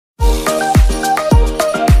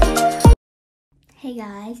Hey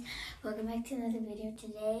guys, welcome back to another video.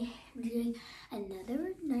 Today I'm doing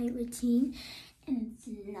another night routine and it's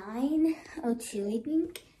 9:02 I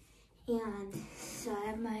think. And so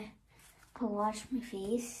I'll wash my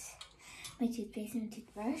face, my toothpaste and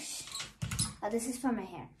toothbrush. Oh, this is for my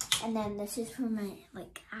hair. And then this is for my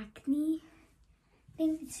acne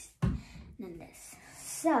things. And then this.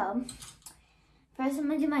 So first I'm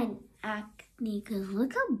gonna do my acne because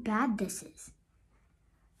look how bad this is.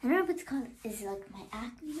 I don't know if it's called, is it like my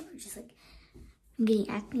acne or just like I'm getting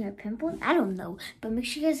acne or pimples? I don't know. But make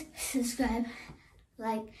sure you guys subscribe,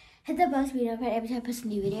 like, hit the bell so you know every time I post a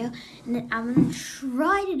new video. And then I'm going to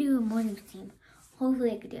try to do a morning routine.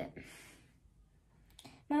 Hopefully I could do it.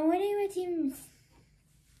 My morning routines,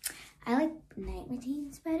 I like night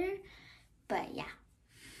routines better. But yeah.